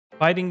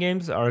Fighting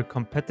games are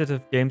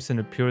competitive games in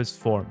the purest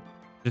form.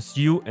 Just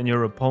you and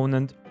your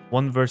opponent,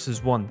 1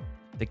 versus 1.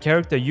 The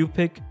character you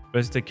pick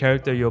versus the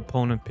character your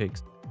opponent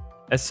picks.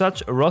 As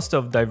such, a roster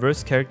of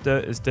diverse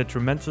characters is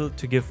detrimental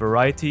to give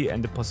variety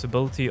and the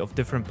possibility of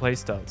different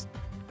playstyles.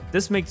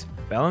 This makes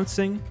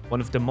balancing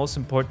one of the most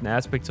important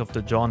aspects of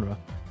the genre.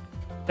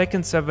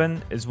 Tekken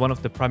 7 is one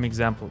of the prime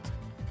examples.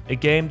 A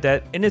game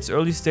that in its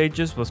early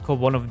stages was called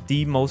one of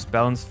the most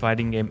balanced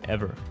fighting game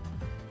ever.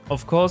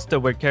 Of course, there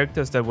were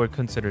characters that were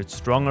considered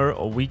stronger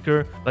or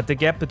weaker, but the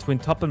gap between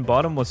top and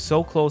bottom was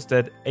so close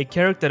that a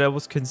character that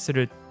was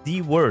considered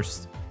the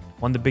worst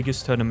won the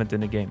biggest tournament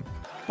in the game.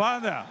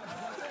 Panda.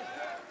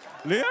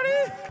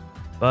 Really?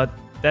 But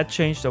that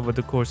changed over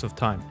the course of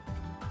time.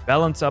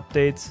 Balance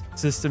updates,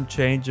 system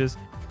changes,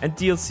 and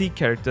DLC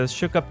characters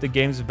shook up the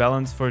game's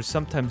balance for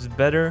sometimes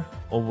better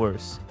or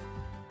worse.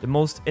 The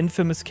most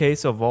infamous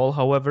case of all,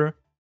 however,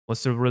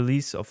 was the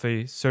release of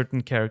a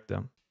certain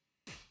character.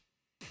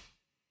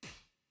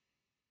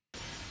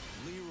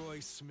 Leroy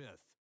Smith.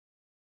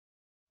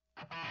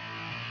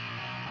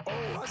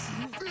 Oh, I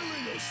see you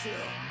feeling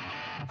yourself.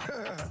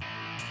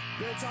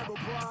 That type of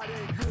pride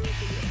ain't good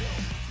for your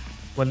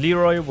health. When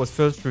Leroy was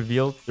first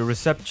revealed, the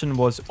reception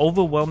was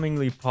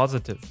overwhelmingly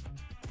positive.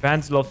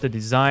 Fans loved the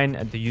design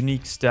and the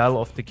unique style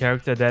of the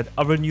character that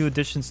other new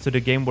additions to the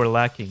game were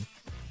lacking.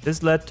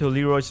 This led to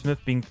Leroy Smith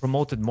being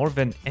promoted more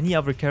than any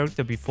other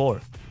character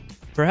before.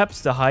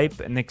 Perhaps the hype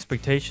and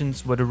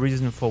expectations were the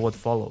reason for what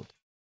followed.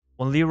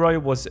 When Leroy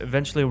was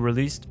eventually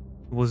released,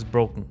 he was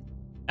broken,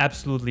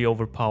 absolutely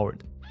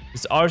overpowered.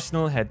 His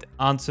arsenal had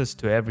answers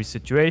to every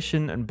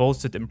situation and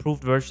boasted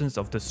improved versions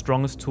of the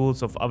strongest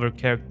tools of other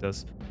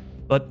characters.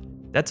 But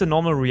that's a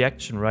normal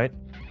reaction, right?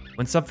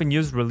 When something new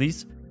is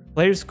released,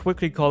 players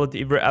quickly call it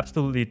either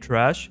absolutely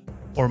trash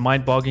or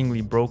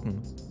mind-bogglingly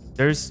broken.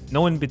 There's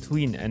no in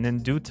between, and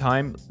in due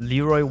time,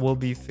 Leroy will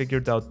be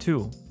figured out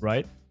too,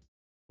 right?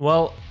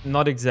 Well,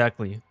 not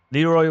exactly.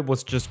 Leroy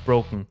was just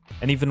broken,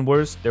 and even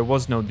worse, there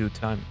was no due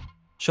time.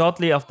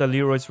 Shortly after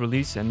Leroy's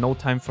release and no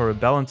time for a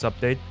balance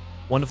update,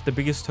 one of the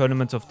biggest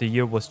tournaments of the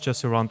year was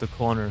just around the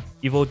corner,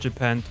 EVO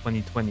Japan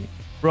 2020.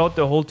 Throughout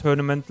the whole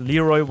tournament,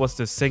 Leroy was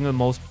the single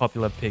most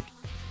popular pick,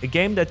 a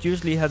game that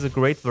usually has a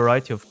great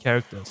variety of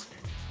characters.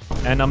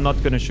 And I'm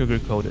not gonna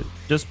sugarcoat it.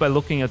 Just by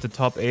looking at the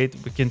top 8,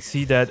 we can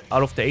see that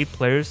out of the 8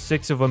 players,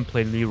 6 of them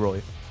played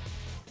Leroy.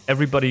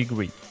 Everybody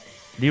agreed.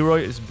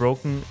 Leroy is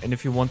broken, and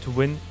if you want to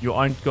win, you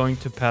aren't going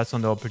to pass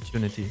on the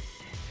opportunity.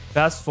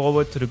 Fast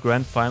forward to the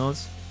grand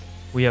finals,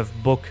 we have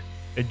Book,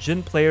 a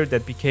Jin player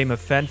that became a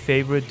fan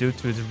favorite due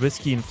to his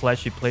risky and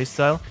flashy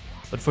playstyle,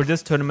 but for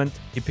this tournament,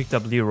 he picked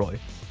up Leroy.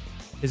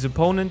 His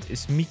opponent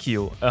is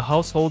Mikio, a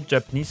household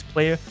Japanese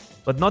player,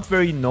 but not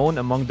very known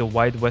among the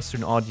wide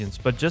Western audience,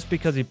 but just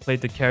because he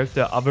played the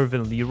character other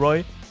than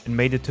Leroy and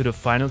made it to the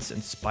finals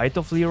in spite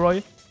of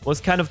Leroy,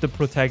 was kind of the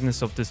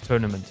protagonist of this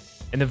tournament.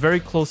 In a very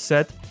close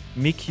set,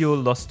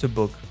 Mikio lost to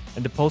Book,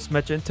 and the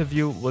post-match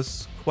interview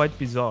was quite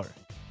bizarre.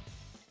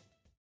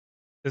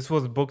 This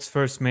was Book's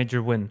first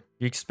major win.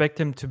 You expect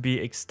him to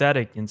be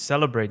ecstatic and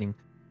celebrating.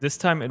 This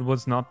time it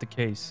was not the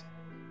case.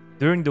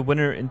 During the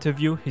winner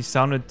interview, he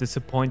sounded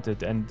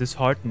disappointed and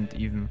disheartened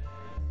even.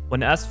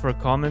 When asked for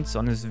comments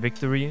on his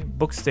victory,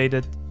 Book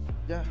stated,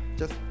 "Yeah,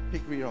 just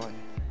pick Leroy,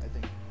 I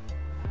think."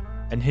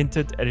 And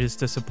hinted at his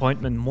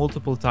disappointment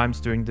multiple times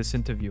during this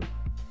interview.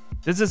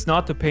 This is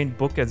not to paint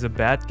Book as a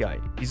bad guy.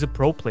 He's a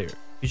pro player.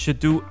 He should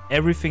do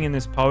everything in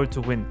his power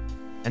to win.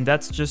 And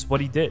that's just what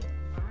he did.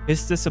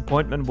 His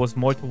disappointment was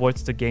more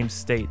towards the game's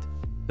state.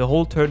 The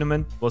whole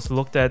tournament was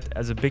looked at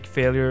as a big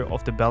failure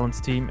of the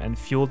balance team and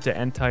fueled the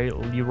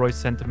anti-Leroy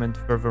sentiment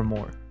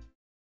furthermore.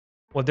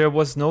 While there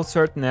was no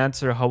certain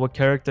answer how a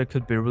character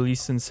could be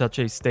released in such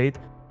a state,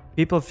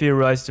 people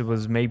theorized it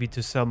was maybe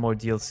to sell more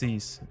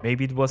DLCs.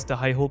 Maybe it was the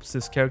high hopes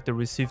this character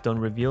received on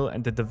reveal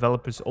and the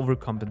developers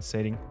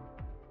overcompensating,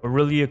 or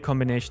really a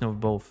combination of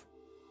both.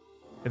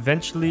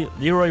 Eventually,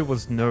 Leroy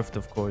was nerfed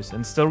of course,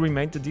 and still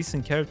remained a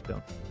decent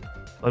character.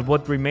 But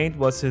what remained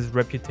was his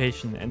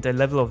reputation and a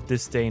level of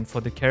disdain for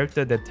the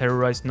character that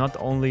terrorized not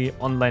only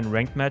online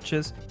ranked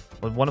matches,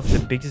 but one of the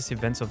biggest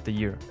events of the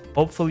year.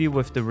 Hopefully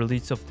with the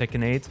release of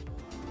Tekken 8,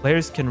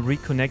 players can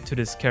reconnect to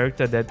this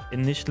character that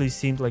initially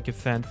seemed like a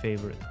fan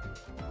favorite.